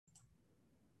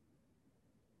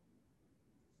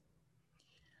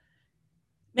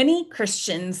Many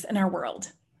Christians in our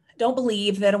world don't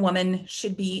believe that a woman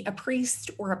should be a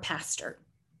priest or a pastor.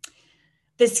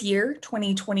 This year,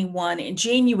 2021, in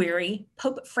January,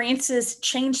 Pope Francis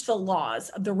changed the laws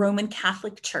of the Roman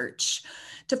Catholic Church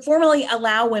to formally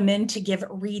allow women to give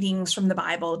readings from the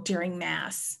Bible during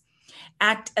Mass,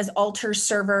 act as altar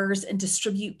servers, and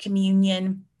distribute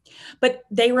communion, but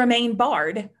they remain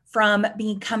barred from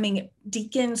becoming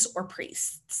deacons or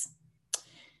priests.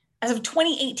 As of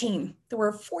 2018, there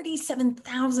were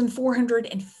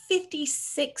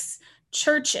 47,456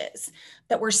 churches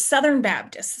that were Southern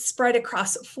Baptists spread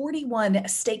across 41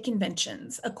 state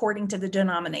conventions, according to the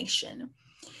denomination.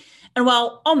 And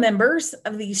while all members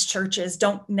of these churches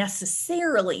don't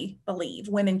necessarily believe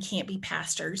women can't be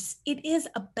pastors, it is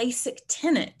a basic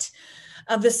tenet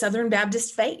of the Southern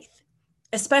Baptist faith,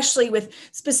 especially with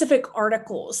specific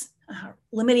articles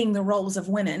limiting the roles of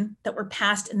women that were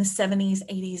passed in the 70s,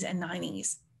 80s, and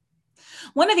 90s.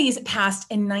 One of these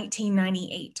passed in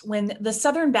 1998 when the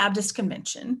Southern Baptist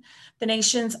Convention, the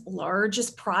nation's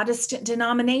largest Protestant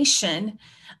denomination,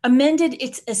 amended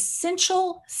its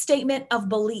essential statement of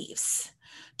beliefs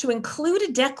to include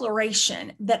a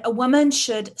declaration that a woman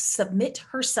should submit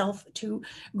herself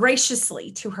graciously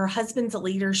to her husband's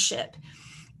leadership,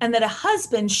 and that a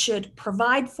husband should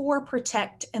provide for,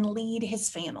 protect, and lead his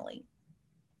family.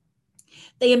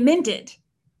 They amended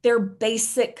their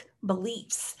basic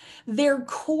beliefs, their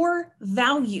core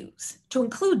values to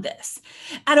include this.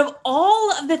 Out of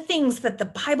all of the things that the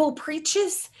Bible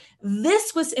preaches,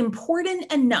 this was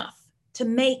important enough to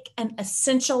make an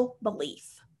essential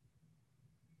belief.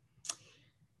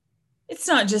 It's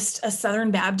not just a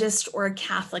Southern Baptist or a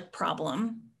Catholic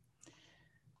problem.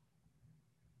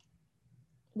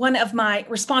 One of my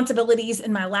responsibilities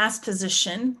in my last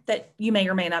position that you may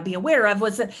or may not be aware of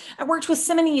was that I worked with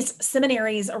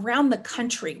seminaries around the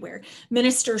country where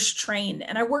ministers trained,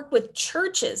 and I worked with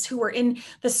churches who were in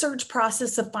the search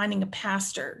process of finding a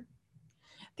pastor.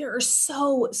 There are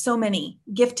so many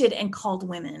gifted and called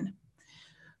women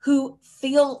who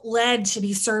feel led to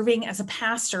be serving as a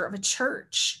pastor of a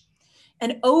church.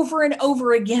 And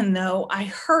over again, though, I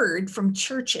heard from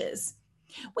churches,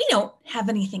 we don't have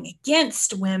anything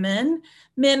against women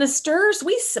ministers.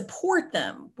 We support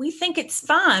them. We think it's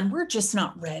fine. We're just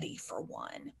not ready for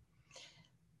one.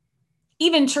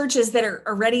 Even churches that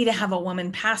are ready to have a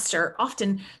woman pastor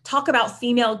often talk about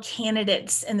female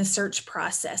candidates in the search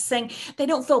process, saying they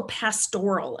don't feel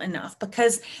pastoral enough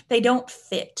because they don't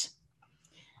fit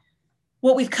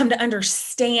what we've come to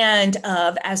understand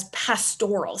of as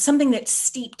pastoral, something that's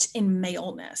steeped in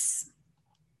maleness.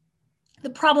 The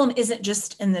problem isn't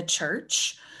just in the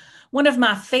church. One of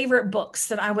my favorite books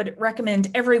that I would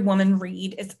recommend every woman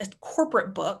read is a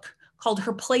corporate book called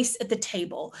Her Place at the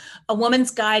Table, A Woman's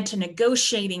Guide to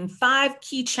Negotiating 5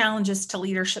 Key Challenges to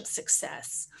Leadership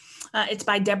Success. It's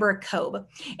by Deborah Kobe.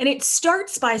 And it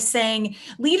starts by saying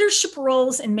leadership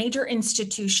roles in major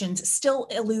institutions still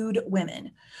elude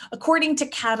women. According to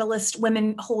Catalyst,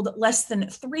 women hold less than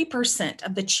 3%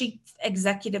 of the chief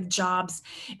executive jobs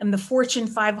in the Fortune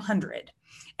 500.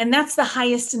 And that's the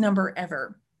highest number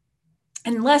ever.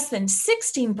 And less than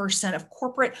 16% of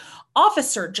corporate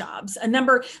officer jobs, a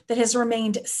number that has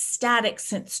remained static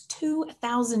since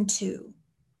 2002.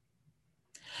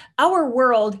 Our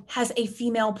world has a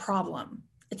female problem.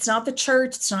 It's not the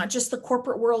church, it's not just the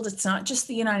corporate world, it's not just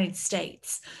the United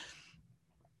States.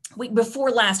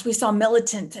 Before last, we saw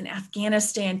militants in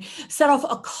Afghanistan set off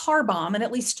a car bomb and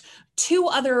at least 2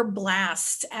 other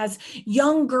blasts as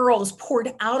young girls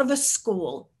poured out of a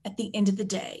school at the end of the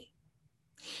day.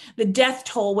 The death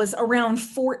toll was around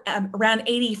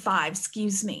 85,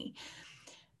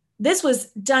 This was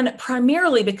done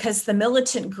primarily because the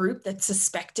militant group that's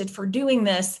suspected for doing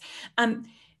this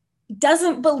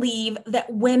doesn't believe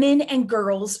that women and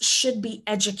girls should be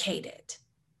educated.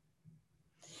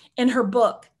 In her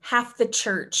book, Half the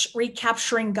Church,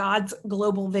 Recapturing God's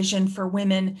Global Vision for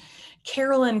Women,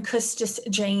 Carolyn Custis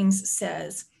James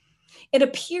says, it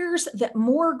appears that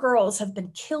more girls have been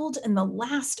killed in the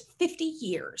last 50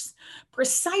 years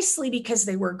precisely because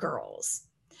they were girls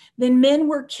than men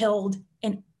were killed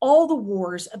in all the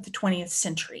wars of the 20th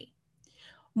century.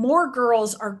 More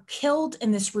girls are killed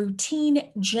in this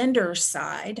routine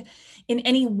gendercide in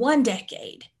any one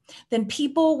decade than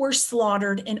people were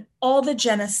slaughtered in all the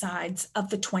genocides of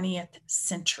the 20th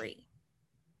century.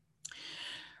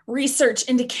 Research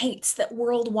indicates that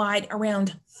worldwide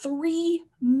around 3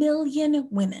 million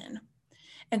women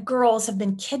and girls have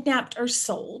been kidnapped or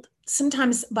sold,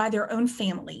 sometimes by their own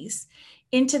families,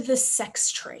 into the sex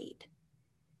trade.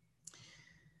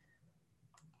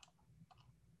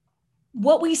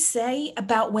 What we say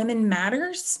about women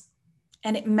matters,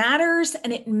 and it matters,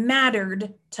 and it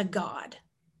mattered to God.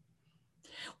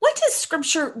 What does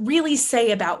Scripture really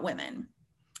say about women?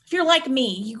 If you're like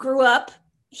me, you grew up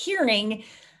hearing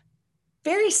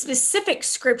very specific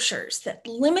scriptures that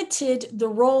limited the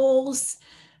roles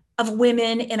of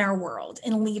women in our world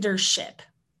in leadership.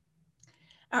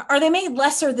 Are they made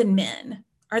lesser than men?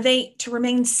 Are they to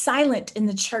remain silent in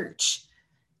the church?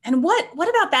 And what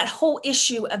about that whole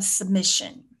issue of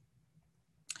submission?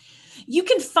 You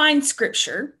can find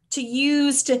scripture to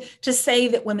use to say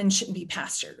that women shouldn't be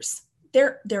pastors.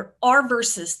 There are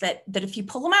verses that if you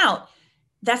pull them out,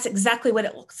 that's exactly what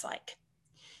it looks like.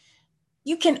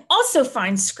 You can also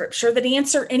find scripture that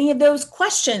answer any of those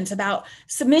questions about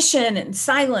submission and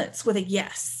silence with a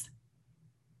yes.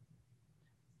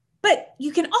 But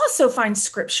you can also find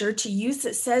scripture to use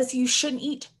that says you shouldn't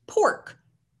eat pork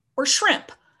or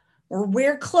shrimp or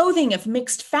wear clothing of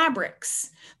mixed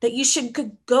fabrics, that you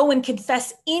should go and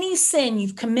confess any sin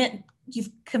you've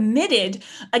committed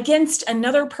against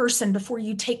another person before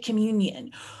you take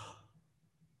communion,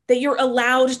 that you're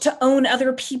allowed to own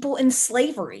other people in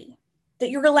slavery, that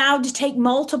you're allowed to take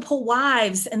multiple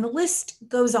wives, and the list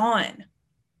goes on.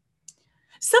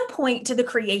 Some point to the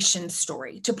creation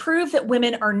story to prove that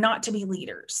women are not to be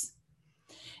leaders.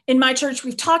 In my church,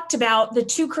 we've talked about the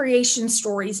two creation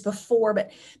stories before, but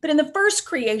in the first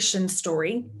creation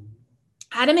story,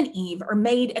 Adam and Eve are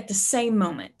made at the same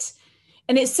moment.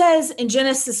 And it says in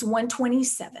Genesis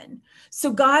 1:27,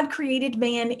 so God created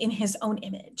man in his own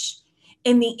image.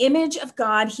 In the image of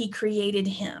God, he created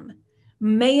him.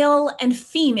 Male and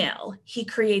female, he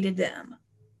created them,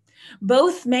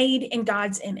 both made in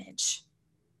God's image.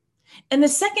 In the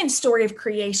second story of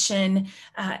creation,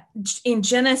 in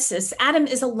Genesis, Adam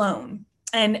is alone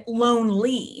and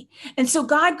lonely. And so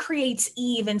God creates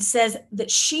Eve and says that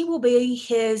she will be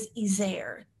his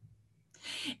Ezer.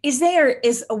 Ezer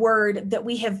is a word that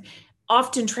we have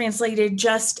often translated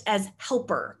just as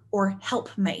helper or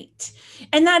helpmate.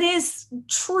 And that is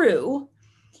true,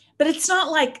 but it's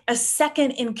not like a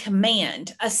second in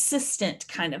command, assistant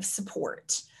kind of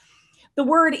support. The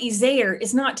word Ezer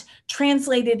is not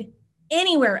translated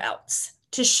anywhere else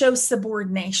to show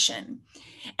subordination.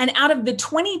 And out of the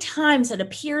 20 times it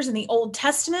appears in the Old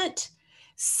Testament,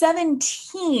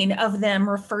 17 of them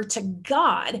refer to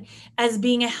God as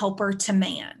being a helper to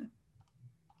man.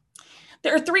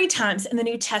 There are 3 times in the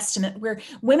New Testament where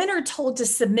women are told to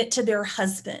submit to their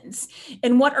husbands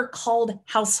in what are called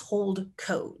household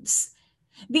codes.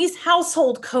 These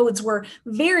household codes were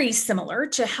very similar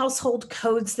to household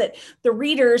codes that the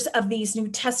readers of these New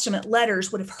Testament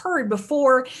letters would have heard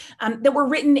before, that were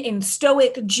written in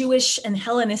Stoic, Jewish, and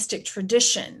Hellenistic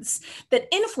traditions that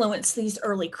influenced these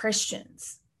early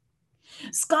Christians.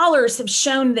 Scholars have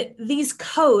shown that these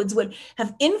codes would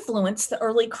have influenced the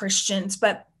early Christians,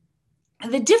 but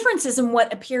the differences in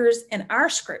what appears in our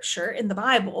scripture in the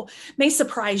Bible may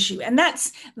surprise you. And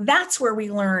that's where we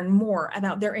learn more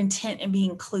about their intent in being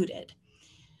included.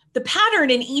 The pattern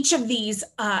in each of these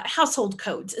household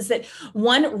codes is that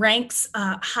one ranks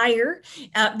higher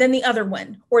than the other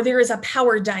one, or there is a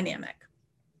power dynamic.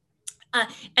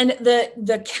 And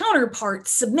the counterpart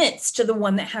submits to the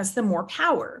one that has the more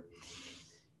power.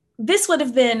 This would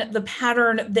have been the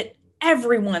pattern that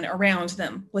everyone around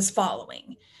them was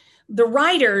following. The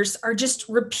writers are just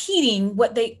repeating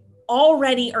what they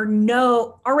already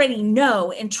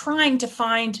know and trying to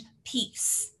find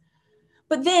peace.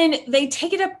 But then they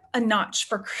take it up a notch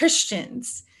for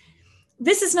Christians.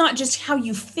 This is not just how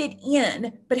you fit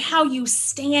in, but how you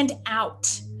stand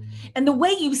out. And the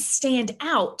way you stand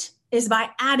out is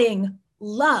by adding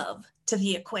love to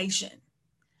the equation.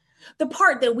 The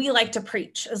part that we like to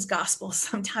preach as gospel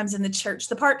sometimes in the church,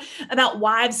 the part about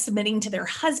wives submitting to their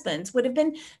husbands, would have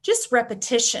been just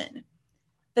repetition.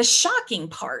 The shocking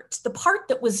part, the part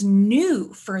that was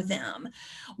new for them,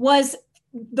 was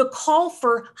the call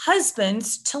for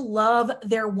husbands to love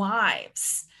their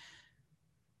wives.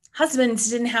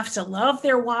 Husbands didn't have to love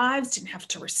their wives, didn't have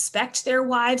to respect their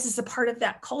wives as a part of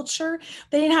that culture.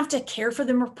 They didn't have to care for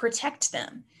them or protect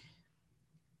them.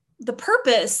 The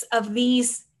purpose of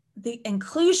the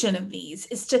inclusion of these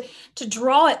is to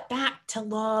draw it back to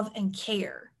love and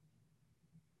care.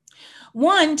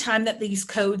 One time that these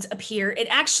codes appear, it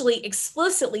actually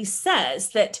explicitly says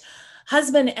that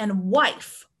husband and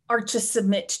wife are to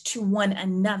submit to one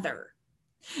another.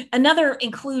 Another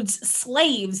includes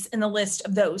slaves in the list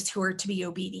of those who are to be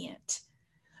obedient.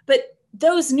 But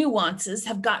those nuances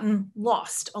have gotten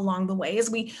lost along the way as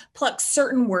we pluck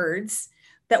certain words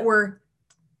that were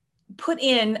put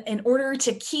in order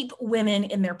to keep women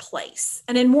in their place.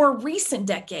 And in more recent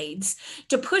decades,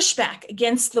 to push back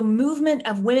against the movement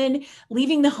of women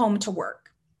leaving the home to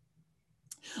work.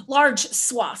 Large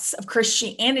swaths of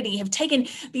Christianity have taken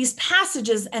these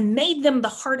passages and made them the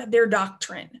heart of their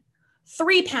doctrine.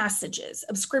 3 passages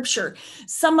of scripture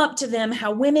sum up to them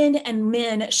how women and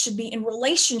men should be in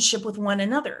relationship with one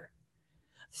another.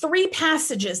 3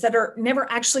 passages that are never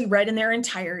actually read in their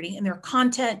entirety, in their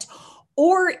content,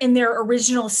 or in their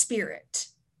original spirit.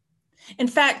 In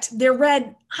fact, they're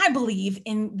read, I believe,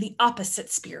 in the opposite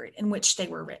spirit in which they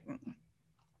were written.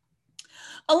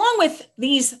 Along with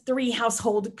these 3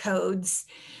 household codes,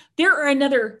 there are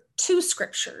another 2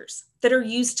 scriptures that are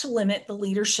used to limit the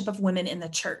leadership of women in the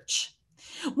church.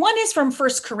 One is from 1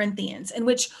 Corinthians, in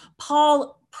which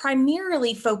Paul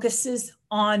primarily focuses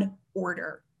on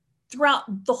order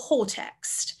throughout the whole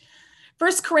text.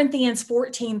 1 Corinthians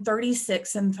 14,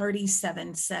 36 and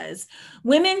 37 says,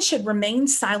 "Women should remain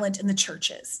silent in the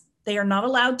churches. They are not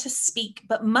allowed to speak,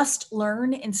 but must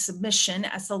learn in submission,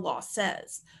 as the law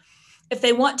says. If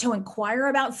they want to inquire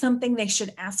about something, they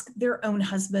should ask their own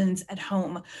husbands at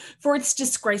home, for it's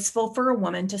disgraceful for a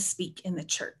woman to speak in the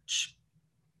church."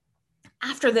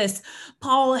 After this,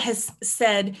 Paul has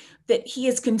said that he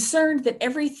is concerned that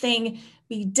everything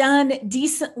be done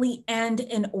decently and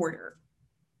in order.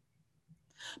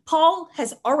 Paul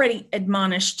has already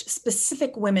admonished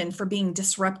specific women for being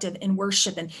disruptive in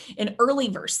worship in early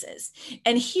verses.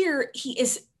 And here he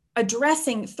is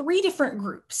addressing 3 different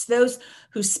groups: those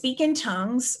who speak in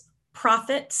tongues,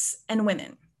 prophets, and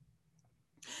women.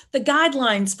 The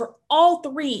guidelines for all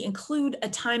 3 include a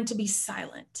time to be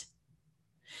silent.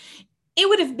 It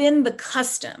would have been the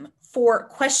custom for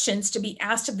questions to be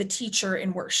asked of the teacher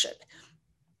in worship,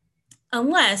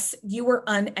 unless you were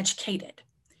uneducated.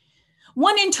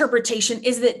 One interpretation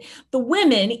is that the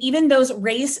women, even those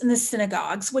raised in the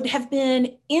synagogues, would have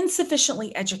been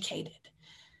insufficiently educated.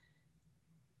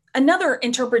 Another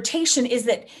interpretation is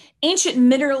that ancient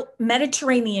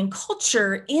Mediterranean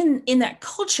culture, in that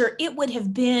culture, it would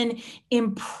have been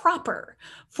improper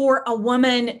for a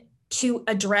woman to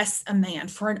address a man,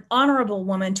 for an honorable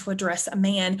woman to address a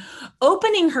man,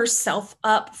 opening herself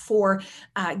up for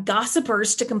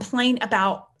gossipers to complain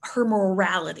about her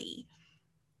morality.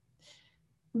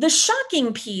 The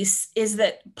shocking piece is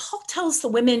that Paul tells the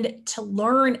women to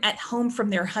learn at home from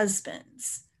their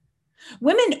husbands.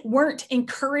 Women weren't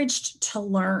encouraged to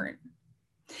learn.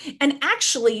 And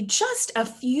actually, just a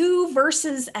few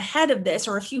verses ahead of this,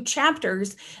 or a few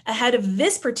chapters ahead of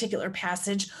this particular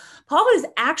passage, Paul is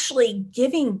actually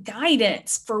giving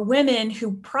guidance for women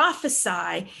who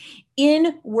prophesy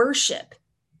in worship.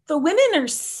 The women are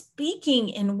speaking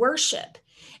in worship,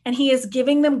 and he is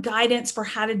giving them guidance for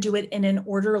how to do it in an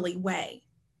orderly way.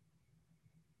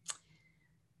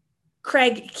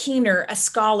 Craig Keener, a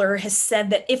scholar, has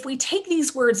said that if we take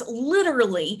these words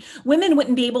literally, women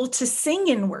wouldn't be able to sing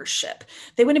in worship.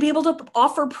 They wouldn't be able to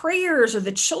offer prayers or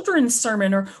the children's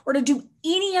sermon or to do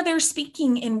any other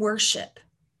speaking in worship.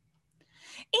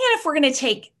 And if we're going to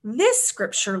take this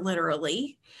scripture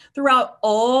literally, throughout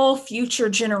all future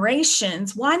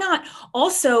generations, why not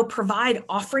also provide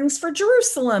offerings for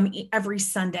Jerusalem every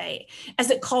Sunday, as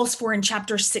it calls for in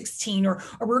chapter 16, or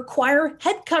require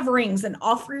head coverings and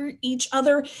offer each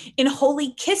other in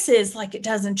holy kisses like it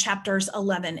does in chapters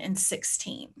 11 and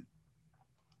 16.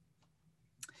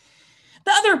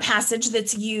 The other passage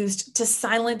that's used to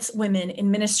silence women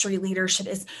in ministry leadership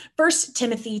is 1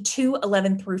 Timothy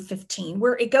 2:11 through 15,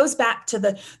 where it goes back to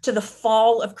the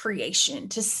fall of creation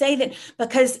to say that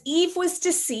because Eve was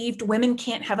deceived, women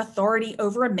can't have authority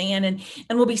over a man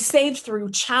and will be saved through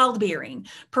childbearing,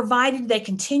 provided they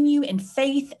continue in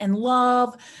faith and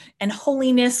love and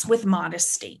holiness with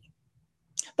modesty.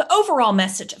 The overall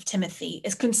message of Timothy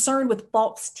is concerned with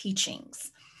false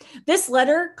teachings. This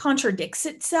letter contradicts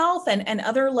itself and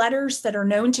other letters that are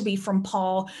known to be from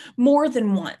Paul more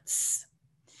than once.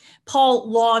 Paul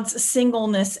lauds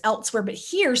singleness elsewhere, but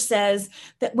here says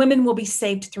that women will be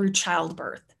saved through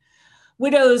childbirth.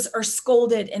 Widows are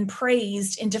scolded and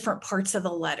praised in different parts of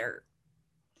the letter.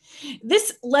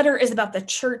 This letter is about the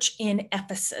church in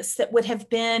Ephesus that would have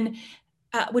been,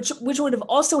 which would have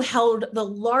also held the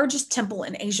largest temple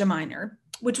in Asia Minor,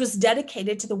 which was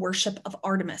dedicated to the worship of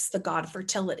Artemis, the god of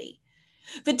fertility.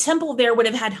 The temple there would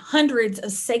have had hundreds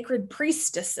of sacred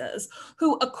priestesses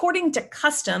who, according to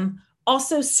custom,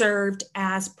 also served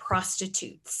as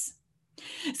prostitutes.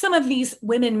 Some of these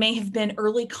women may have been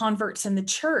early converts in the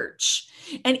church.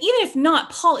 And even if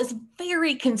not, Paul is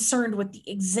very concerned with the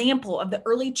example of the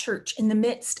early church in the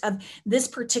midst of this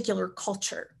particular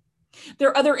culture. There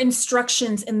are other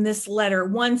instructions in this letter,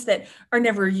 ones that are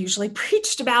never usually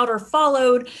preached about or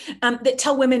followed, that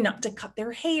tell women not to cut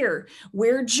their hair,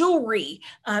 wear jewelry,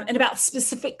 and about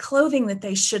specific clothing that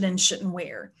they should and shouldn't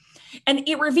wear. And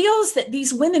it reveals that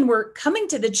these women were coming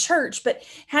to the church, but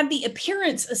had the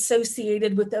appearance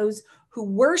associated with those who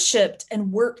worshiped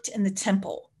and worked in the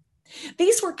temple.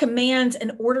 These were commands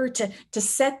in order to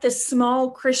set the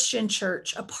small Christian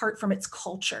church apart from its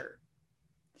culture.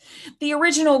 The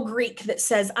original Greek that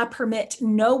says, I permit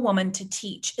no woman to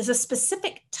teach, is a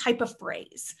specific type of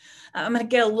phrase. I'm going to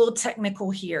get a little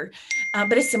technical here,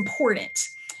 but it's important.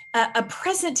 A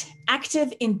present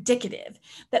active indicative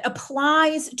that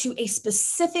applies to a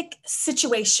specific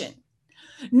situation.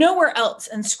 Nowhere else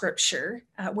in Scripture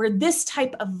where this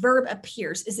type of verb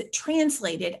appears is it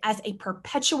translated as a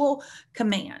perpetual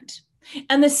command.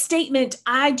 And the statement,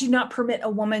 I do not permit a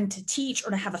woman to teach or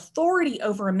to have authority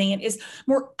over a man, is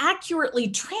more accurately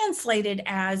translated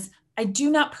as, I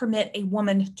do not permit a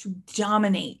woman to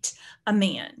dominate a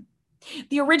man.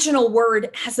 The original word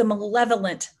has a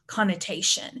malevolent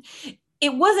connotation.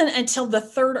 It wasn't until the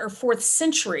 3rd or 4th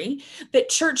century that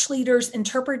church leaders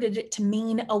interpreted it to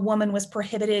mean a woman was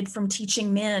prohibited from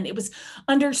teaching men. It was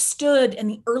understood in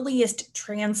the earliest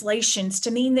translations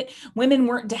to mean that women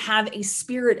weren't to have a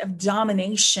spirit of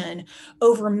domination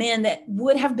over men that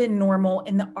would have been normal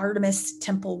in the Artemis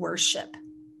temple worship.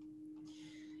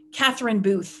 Catherine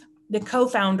Booth, the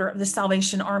co-founder of the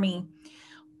Salvation Army,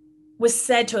 was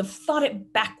said to have thought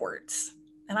it backwards,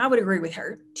 and I would agree with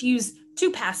her, to use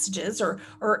 2 passages,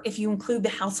 or if you include the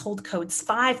household codes,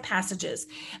 5 passages,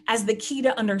 as the key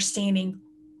to understanding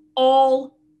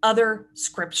all other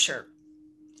Scripture.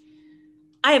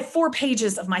 I have 4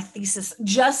 pages of my thesis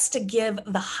just to give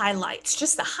the highlights,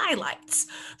 just the highlights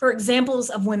for examples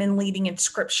of women leading in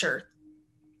Scripture.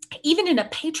 Even in a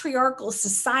patriarchal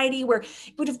society where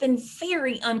it would have been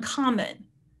very uncommon,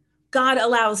 God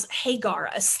allows Hagar,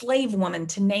 a slave woman,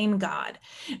 to name God.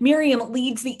 Miriam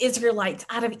leads the Israelites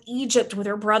out of Egypt with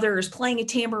her brothers, playing a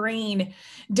tambourine.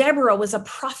 Deborah was a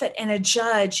prophet and a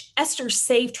judge. Esther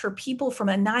saved her people from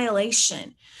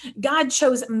annihilation. God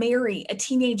chose Mary, a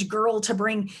teenage girl, to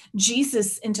bring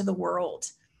Jesus into the world.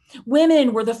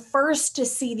 Women were the first to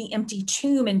see the empty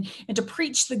tomb and to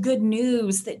preach the good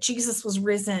news that Jesus was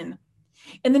risen.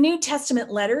 In the New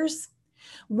Testament letters,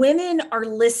 women are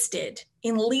listed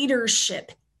in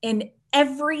leadership in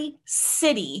every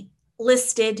city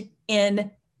listed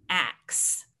in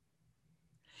Acts.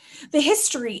 The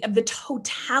history of the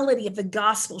totality of the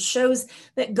gospel shows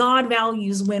that God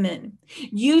values women,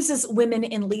 uses women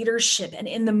in leadership and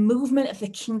in the movement of the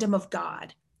kingdom of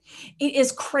God. It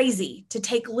is crazy to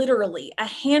take literally a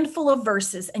handful of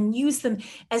verses and use them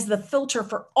as the filter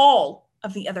for all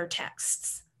of the other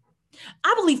texts.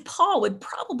 I believe Paul would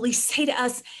probably say to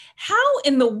us, how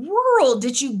in the world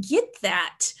did you get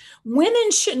that?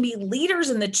 Women shouldn't be leaders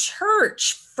in the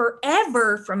church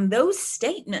forever from those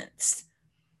statements.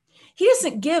 He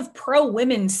doesn't give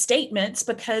pro-women statements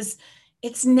because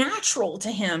it's natural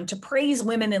to him to praise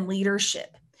women in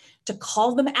leadership, to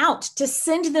call them out, to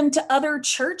send them to other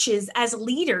churches as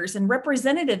leaders and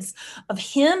representatives of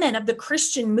him and of the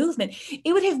Christian movement.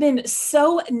 It would have been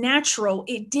so natural,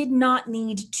 it did not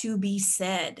need to be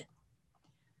said.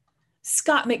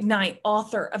 Scott McKnight,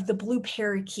 author of The Blue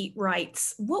Parakeet,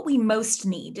 writes, what we most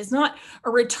need is not a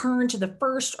return to the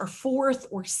 1st or 4th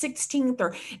or 16th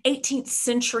or 18th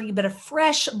century, but a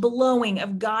fresh blowing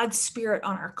of God's Spirit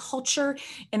on our culture,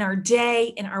 in our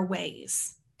day, in our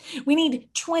ways. We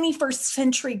need 21st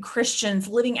century Christians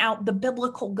living out the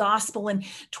biblical gospel in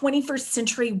 21st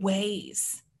century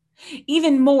ways.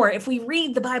 Even more, if we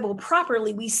read the Bible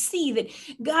properly, we see that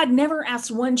God never asked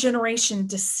one generation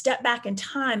to step back in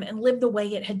time and live the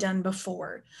way it had done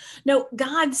before. No,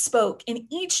 God spoke in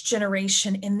each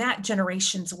generation in that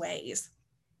generation's ways.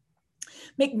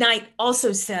 McKnight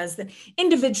also says that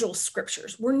individual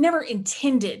scriptures were never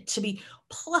intended to be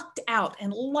plucked out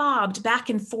and lobbed back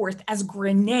and forth as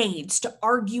grenades to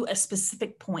argue a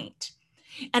specific point.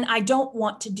 And I don't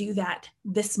want to do that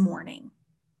this morning.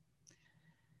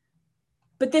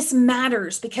 But this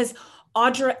matters because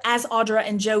Audra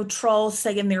and Joe Troll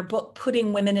say in their book,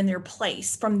 Putting Women in Their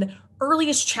Place, from the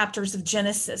earliest chapters of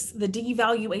Genesis, the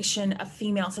devaluation of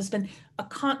females has been a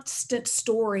constant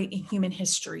story in human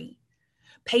history.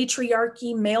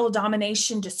 Patriarchy, male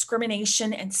domination,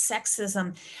 discrimination, and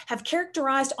sexism have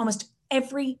characterized almost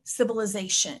every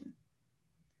civilization.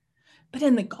 But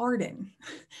in the garden,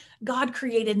 God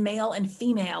created male and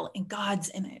female in God's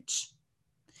image.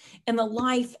 in the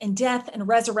life and death and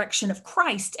resurrection of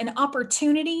Christ, an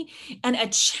opportunity and a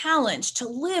challenge to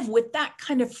live with that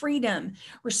kind of freedom,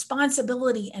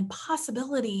 responsibility, and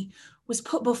possibility was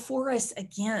put before us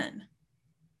again.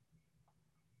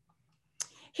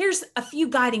 Here's a few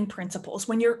guiding principles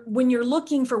when you're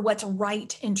looking for what's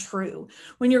right and true,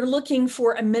 when you're looking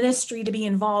for a ministry to be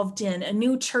involved in, a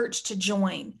new church to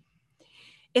join.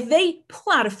 If they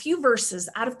pull out a few verses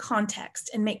out of context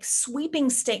and make sweeping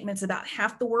statements about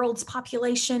half the world's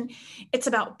population, it's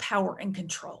about power and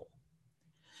control.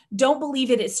 Don't believe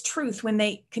it is truth when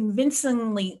they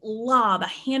convincingly lob a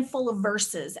handful of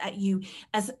verses at you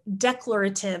as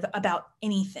declarative about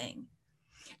anything.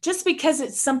 Just because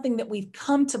it's something that we've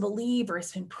come to believe or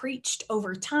has been preached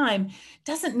over time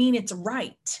doesn't mean it's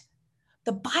right.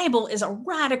 The Bible is a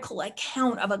radical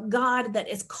account of a God that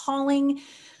is calling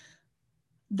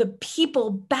the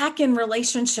people back in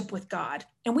relationship with God.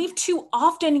 And we've too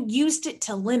often used it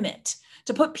to limit,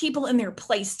 to put people in their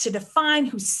place, to define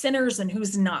who's sinners and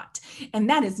who's not. And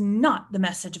that is not the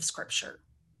message of Scripture.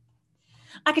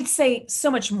 I could say so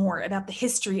much more about the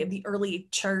history of the early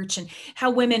church and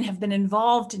how women have been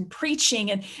involved in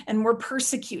preaching and were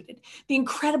persecuted, the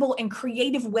incredible and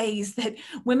creative ways that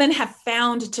women have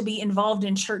found to be involved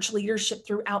in church leadership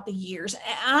throughout the years.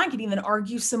 And I could even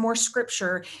argue some more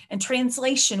scripture and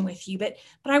translation with you, but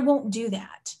I won't do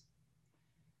that.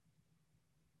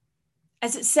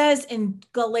 As it says in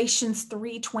Galatians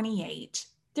 3:28,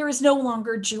 there is no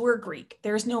longer Jew or Greek.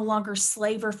 There is no longer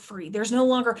slave or free. There's no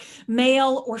longer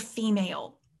male or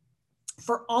female.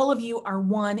 For all of you are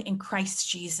one in Christ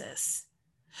Jesus.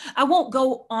 I won't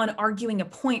go on arguing a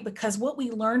point because what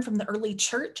we learned from the early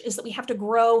church is that we have to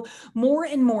grow more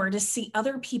and more to see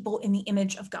other people in the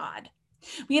image of God.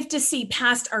 We have to see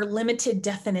past our limited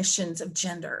definitions of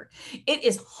gender. It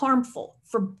is harmful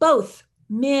for both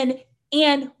men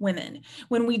and women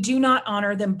when we do not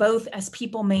honor them both as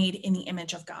people made in the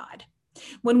image of God,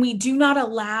 when we do not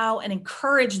allow and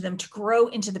encourage them to grow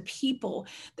into the people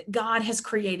that God has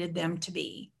created them to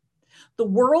be. The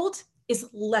world is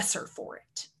lesser for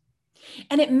it.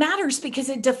 And it matters because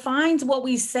it defines what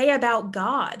we say about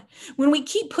God. When we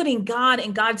keep putting God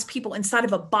and God's people inside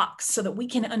of a box so that we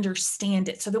can understand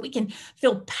it, so that we can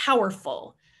feel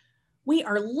powerful, we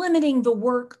are limiting the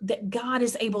work that God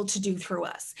is able to do through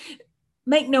us.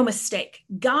 Make no mistake,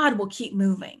 God will keep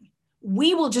moving.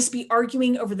 We will just be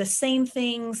arguing over the same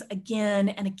things again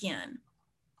and again.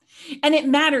 And it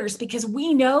matters because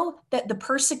we know that the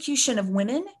persecution of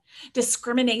women,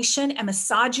 discrimination, and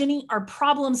misogyny are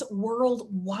problems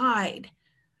worldwide.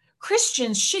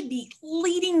 Christians should be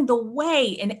leading the way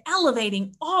in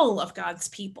elevating all of God's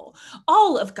people,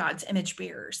 all of God's image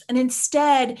bearers. And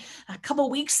instead, a couple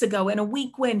weeks ago, in a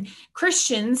week when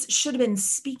Christians should have been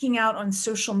speaking out on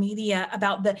social media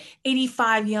about the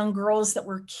 85 young girls that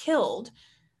were killed,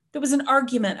 there was an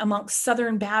argument amongst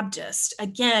Southern Baptists,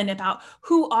 again, about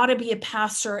who ought to be a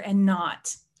pastor and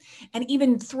not, and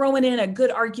even throwing in a good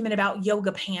argument about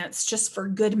yoga pants just for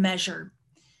good measure.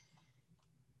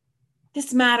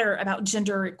 This matter about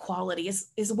gender equality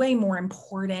is way more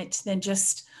important than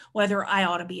just whether I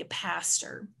ought to be a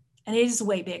pastor, and it is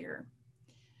way bigger.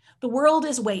 The world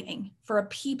is waiting for a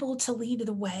people to lead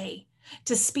the way,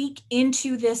 to speak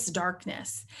into this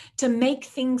darkness, to make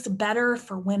things better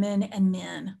for women and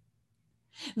men.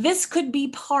 This could be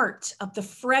part of the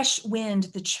fresh wind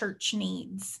the church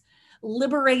needs,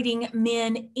 liberating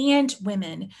men and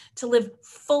women to live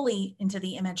fully into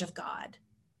the image of God.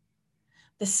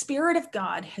 The Spirit of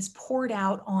God has poured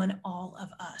out on all of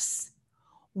us.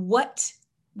 What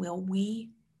will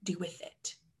we do with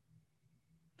it?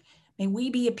 May we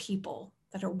be a people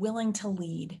that are willing to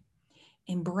lead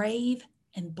in brave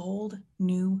and bold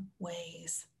new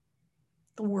ways.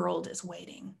 The world is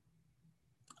waiting.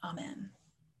 Amen.